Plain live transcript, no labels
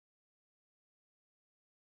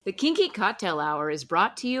The Kinky Cocktail Hour is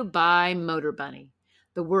brought to you by Motor Bunny,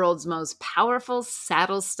 the world's most powerful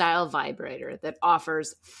saddle-style vibrator that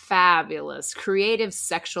offers fabulous, creative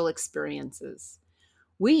sexual experiences.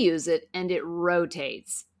 We use it and it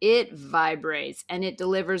rotates, it vibrates, and it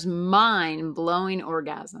delivers mind-blowing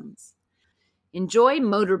orgasms. Enjoy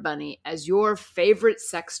Motor Bunny as your favorite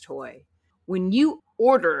sex toy. When you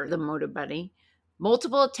order the Motor Bunny,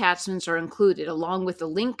 multiple attachments are included along with the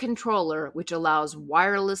Link controller, which allows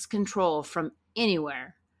wireless control from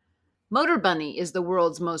anywhere. Motor Bunny is the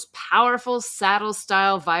world's most powerful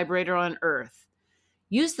saddle-style vibrator on Earth.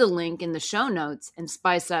 Use the link in the show notes and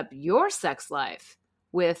spice up your sex life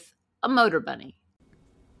with a Motor Bunny.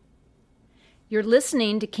 You're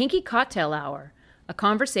listening to Kinky Cocktail Hour, a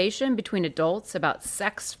conversation between adults about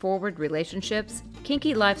sex-forward relationships,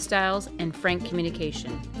 kinky lifestyles, and frank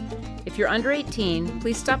communication. If you're under 18,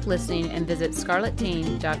 please stop listening and visit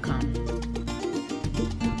scarletteen.com.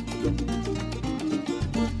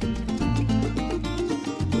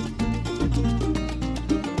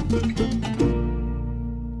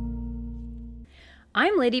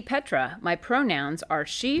 I'm Lady Petra. My pronouns are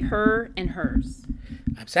she, her, and hers.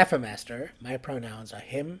 I'm Sapphire Master. My pronouns are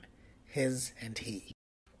him, his, and he.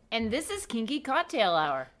 And this is Kinky Cocktail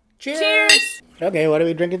Hour. Cheers! Cheers! Okay, what are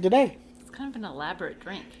we drinking today? It's kind of an elaborate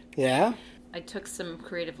drink. Yeah? I took some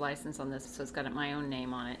creative license on this, so it's got my own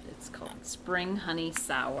name on it. It's called Spring Honey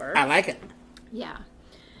Sour. I like it. Yeah.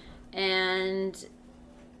 And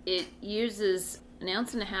it uses 1.5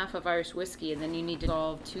 ounces of Irish whiskey, and then you need to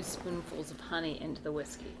dissolve 2 spoonfuls of honey into the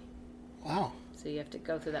whiskey. Wow. So you have to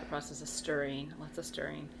go through that process of stirring, lots of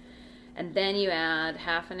stirring. And then you add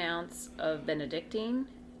 1/2 ounce of Benedictine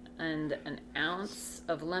and 1 ounce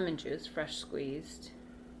of lemon juice, fresh squeezed.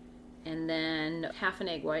 And then 1/2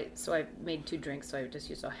 egg white. So I made 2 drinks, so I just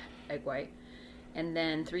used an egg white. And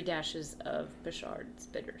then 3 dashes of Bouchard's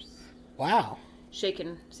bitters. Wow.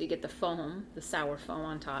 Shaken so you get the foam, the sour foam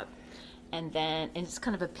on top. And it's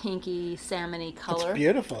kind of a pinky, salmon-y color. It's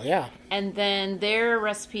beautiful, yeah. And then their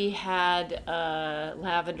recipe had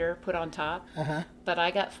lavender put on top. Uh-huh. But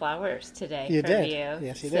I got flowers today You from did. you.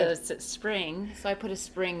 Yes, you did. did. So it's spring, so I put a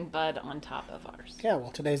spring bud on top of ours. Yeah,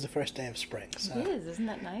 well, today's the first day of spring. So. It is, isn't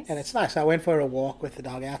that nice? And it's nice. I went for a walk with the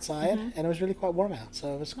dog outside, and it was really quite warm out,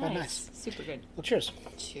 so it was quite nice. Super good. Well, cheers.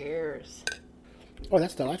 Cheers. Oh,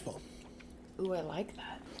 that's delightful. Ooh, I like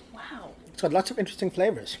that. Wow. It's got lots of interesting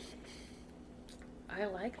flavors. I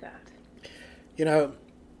like that. You know,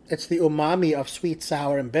 it's the umami of sweet,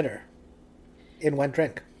 sour, and bitter in one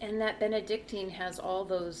drink. And that Benedictine has all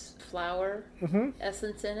those flower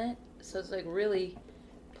essence in it, so it's like really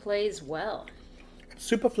plays well. It's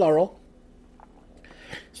super floral.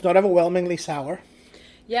 It's not overwhelmingly sour.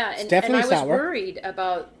 Yeah, It's and definitely I was sour. worried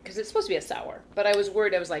about, because it's supposed to be a sour, but I was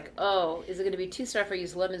worried. I was like, oh, is it going to be too sour if I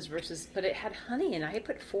use lemons versus, but it had honey, and I had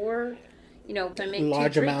put 4, if I make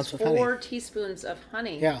Large 2 amounts drinks, of honey. 4 teaspoons of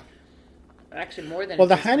honey. Yeah. Actually, more than Well, a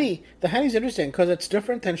the teaspoon. honey's interesting because it's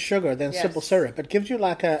different than sugar, than Yes. simple syrup. It gives you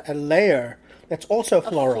like a layer that's also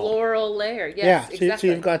floral. A floral layer, yes, Yeah, so, exactly.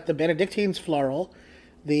 so you've got the Benedictine's floral,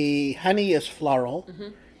 the honey is floral,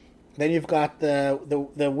 then you've got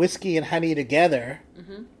the whiskey and honey together,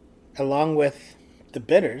 along with the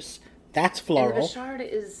bitters. That's And the floral. Bouchard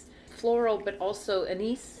is floral, but also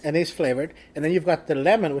anise. Anise flavored. And then you've got the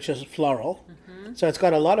lemon, which is floral. So it's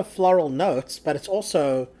got a lot of floral notes, but it's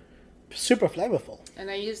also super flavorful. And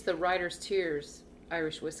I used the Ryder's Tears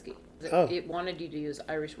Irish whiskey. Oh. It wanted you to use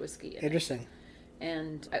Irish whiskey in it. Interesting.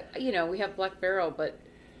 And, we have Black Barrel, but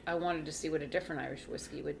I wanted to see what a different Irish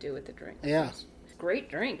whiskey would do with the drink. Yeah. It's a great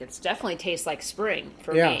drink. It definitely tastes like spring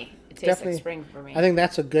for Yeah, me. It tastes definitely. like spring for me. I think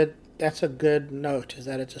that's a good note, is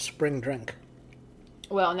that it's a spring drink.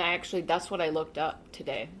 Well, and actually, that's what I looked up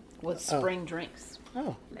today, was spring drinks.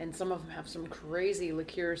 Oh, And some of them have some crazy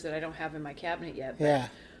liqueurs that I don't have in my cabinet yet. yeah.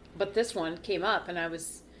 But this one came up, and I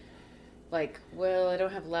was like, well, I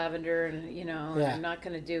don't have lavender, and, Yeah. I'm not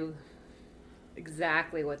going to do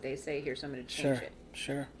exactly what they say here, so I'm going to change it.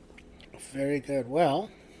 Sure. Very good. Well,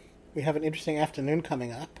 we have an interesting afternoon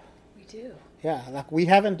coming up. We do. Yeah, like we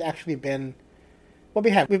haven't actually been... Well,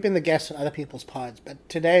 we have. We've been the guests on other people's pods, but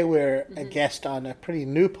today we're a guest on a pretty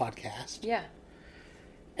new podcast. Yeah.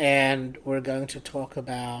 And we're going to talk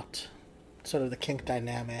about sort of the kink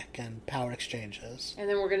dynamic and power exchanges. And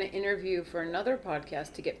then we're going to interview for another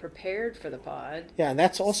podcast to get prepared for the pod. Yeah, and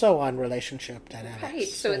that's also on relationship dynamics. Right.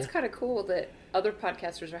 So it's kind of cool that other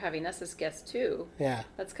podcasters are having us as guests too. Yeah.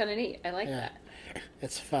 That's kind of neat. I like Yeah. that.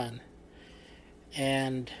 It's fun.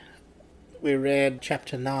 And we read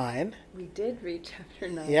chapter 9. We did read chapter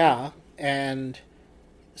 9. Yeah, and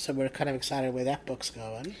so we're kind of excited where that book's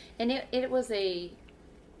going. And it was a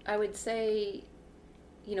I would say,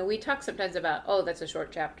 we talk sometimes about, oh, that's a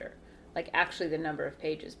short chapter, like actually the number of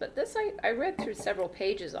pages. But this I read through several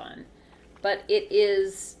pages on, but it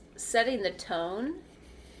is setting the tone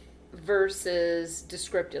versus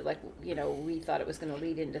descriptive. Like, we thought it was going to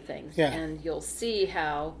lead into things. Yeah. And you'll see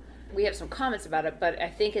how we have some comments about it, but I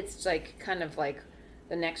think it's like kind of like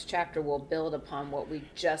the next chapter will build upon what we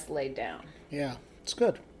just laid down. Yeah, it's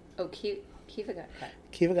good. Oh, Kiva got cut.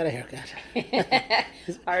 Kiva got a haircut.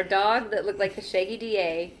 Our dog that looked like the Shaggy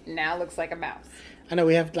DA now looks like a mouse. I know,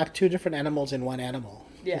 we have like two different animals in one animal.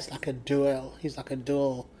 Yes. He's like a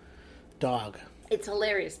dual dog. It's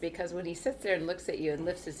hilarious because when he sits there and looks at you and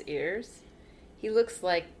lifts his ears, he looks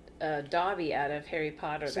like Dobby out of Harry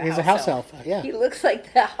Potter. So he's a house elf. Yeah. He looks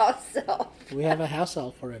like the house elf. We have a house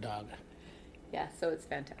elf for a dog. Yeah, so it's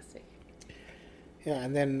fantastic. Yeah,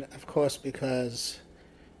 and then, of course, because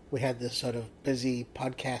we had this sort of busy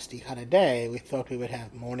podcasty kind of day, we thought we would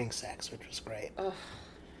have morning sex, which was great. Oh,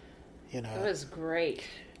 it was great.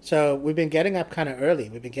 So we've been getting up kind of early.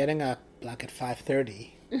 We've been getting up like at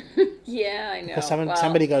 5:30. Yeah, I know. Because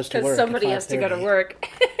somebody goes to work. Somebody has to go to work.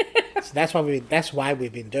 So that's why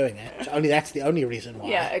we've been doing it. That's the only reason why.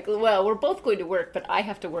 Yeah, well, we're both going to work, but I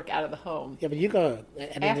have to work out of the home. Yeah, but you go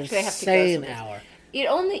at an Actually, insane hour. It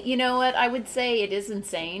only, you know what, I would say it is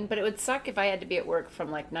insane, but it would suck if I had to be at work from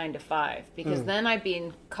like 9 to 5, because then I'd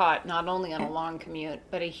be caught not only on a long commute,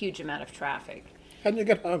 but a huge amount of traffic. And you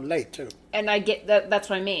get home late, too. And I get that's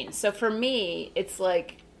what I mean. So for me, it's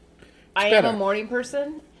like, I better. am a morning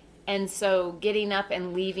person, and so getting up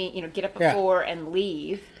and leaving, get up at 4 and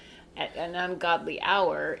leave at an ungodly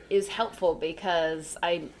hour is helpful because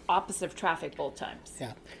I'm opposite of traffic both times.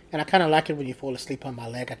 Yeah, and I kind of like it when you fall asleep on my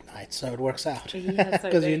leg at night, so it works out. Yes,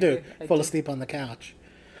 because you do fall asleep on the couch.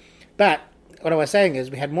 But what I was saying is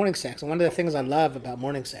we had morning sex, and one of the things I love about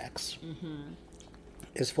morning sex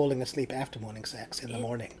is falling asleep after morning sex in the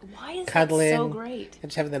morning. Why is Cuddling, that so great?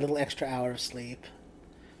 And just having that little extra hour of sleep.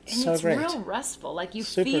 And so it's great. real restful. Like you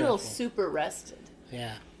Super feel restful. super rested,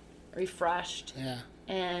 Yeah, refreshed. yeah.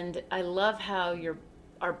 And I love how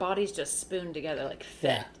our bodies just spoon together, like fit.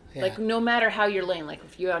 Yeah, yeah. Like no matter how you're laying, like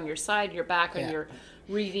if you're on your side, your back, and you're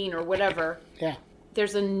reading or whatever, Yeah.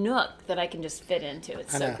 there's a nook that I can just fit into.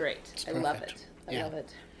 It's I so know. great. It's I love perfect. it. I love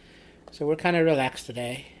it. So we're kind of relaxed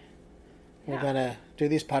today. We're Yeah. going to do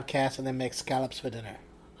these podcasts and then make scallops for dinner.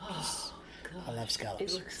 Oh, God. I love It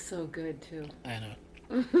scallops. looks so good, too. I know.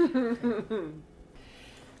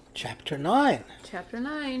 Chapter 9. Chapter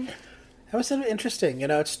 9. That was sort of interesting.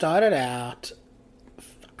 I started out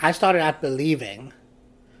believing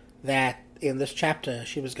that in this chapter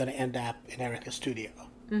she was going to end up in Erica's studio.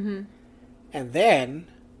 Mm-hmm. And then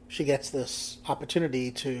she gets this opportunity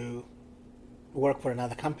to work for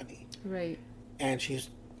another company. Right. And she's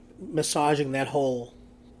massaging that whole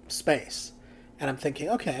space. And I'm thinking,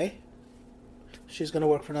 okay, she's going to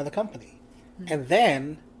work for another company. Mm-hmm. And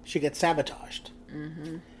then she gets sabotaged.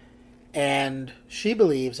 Mm-hmm. And she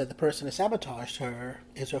believes that the person who sabotaged her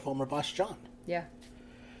is her former boss, John. Yeah.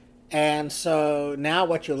 And so now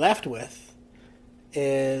what you're left with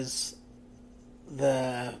is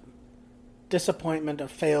the disappointment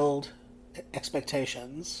of failed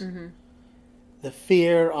expectations, the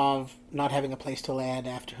fear of not having a place to land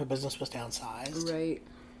after her business was downsized, Right.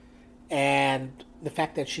 and the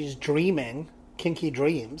fact that she's dreaming kinky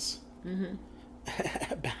dreams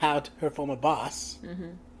about her former boss.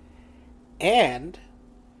 And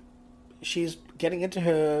she's getting into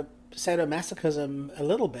her sadomasochism a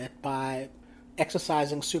little bit by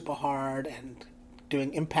exercising super hard and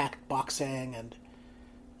doing impact boxing and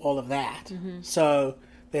all of that. So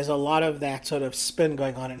there's a lot of that sort of spin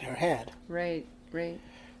going on in her head. Right. Right.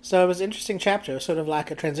 So it was an interesting chapter, sort of like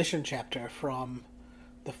a transition chapter from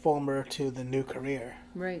the former to the new career.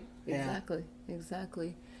 Right. Yeah. Exactly.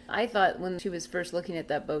 Exactly. I thought when she was first looking at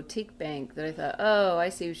that boutique bank that I thought, oh, I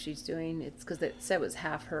see what she's doing. It's because it said it was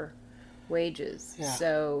half her wages. Yeah.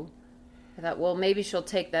 So I thought, well, maybe she'll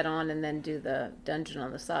take that on and then do the dungeon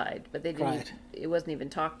on the side. But they didn't. Right. It wasn't even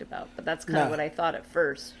talked about. But that's kind of No. what I thought at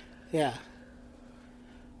first. Yeah.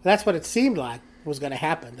 That's what it seemed like was going to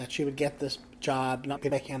happen, that she would get this job, not be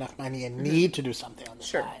making enough money, and need to do something on the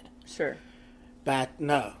side. Sure. But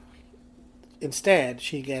no. Instead,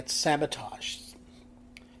 she gets sabotaged.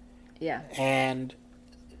 Yeah. And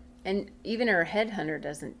And even her headhunter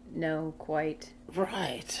doesn't know quite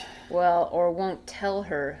right. well, or won't tell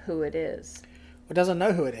her who it is. Well, doesn't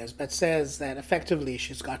know who it is, but says that effectively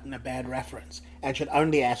she's gotten a bad reference and should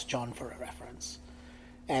only ask John for a reference.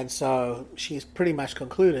 And so she's pretty much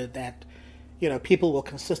concluded that people will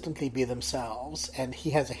consistently be themselves, and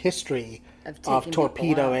he has a history Of of taking people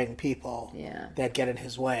torpedoing people Yeah. that get in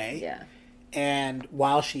his way. Yeah. And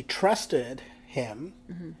while she trusted him,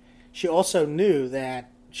 she also knew that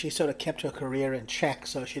she sort of kept her career in check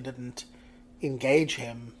so she didn't engage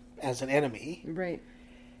him as an enemy. Right.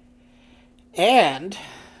 And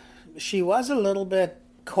she was a little bit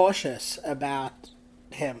cautious about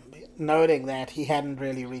him, noting that he hadn't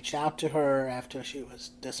really reached out to her after she was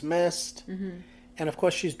dismissed. And of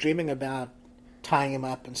course, she's dreaming about tying him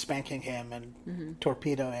up and spanking him and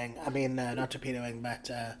torpedoing. I mean, not torpedoing, but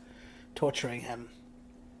torturing him.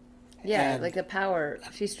 Yeah, And like the power.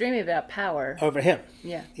 She's dreaming about power. over him.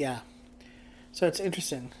 Yeah. Yeah. So it's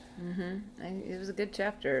interesting. It was a good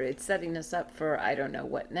chapter. It's setting us up for I don't know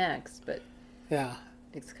what next, but Yeah.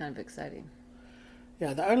 it's kind of exciting.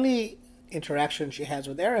 Yeah. The only interaction she has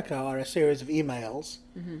with Erica are a series of emails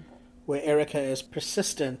where Erica is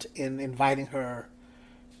persistent in inviting her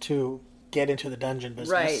to get into the dungeon business.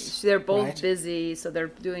 Right. They're both right? busy, so they're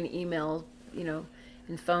doing email,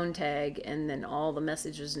 and phone tag, and then all the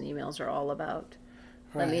messages and emails are all about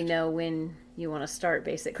let me Right. know when you want to start,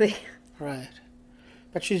 basically. Right.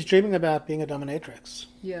 But she's dreaming about being a dominatrix.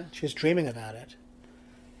 Yeah. She's dreaming about it.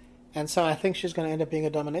 And so I think she's going to end up being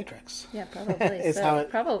a dominatrix. Yeah, probably Is so. how it-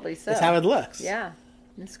 Probably so. That's how it looks. Yeah.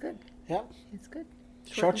 It's good. Yep. It's good.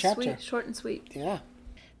 Short and chapter. Sweet. Short and sweet. Yeah.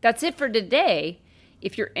 That's it for today.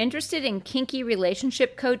 If you're interested in kinky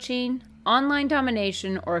relationship coaching, online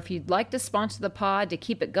domination, or if you'd like to sponsor the pod to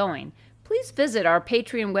keep it going, please visit our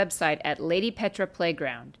Patreon website at Lady Petra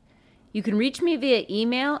Playground. You can reach me via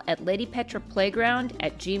email at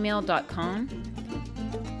ladypetraplayground@gmail.com.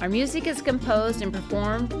 Our music is composed and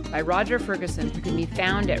performed by Roger Ferguson, who can be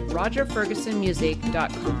found at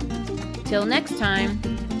rogerfergusonmusic.com. Till next time,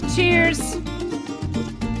 cheers!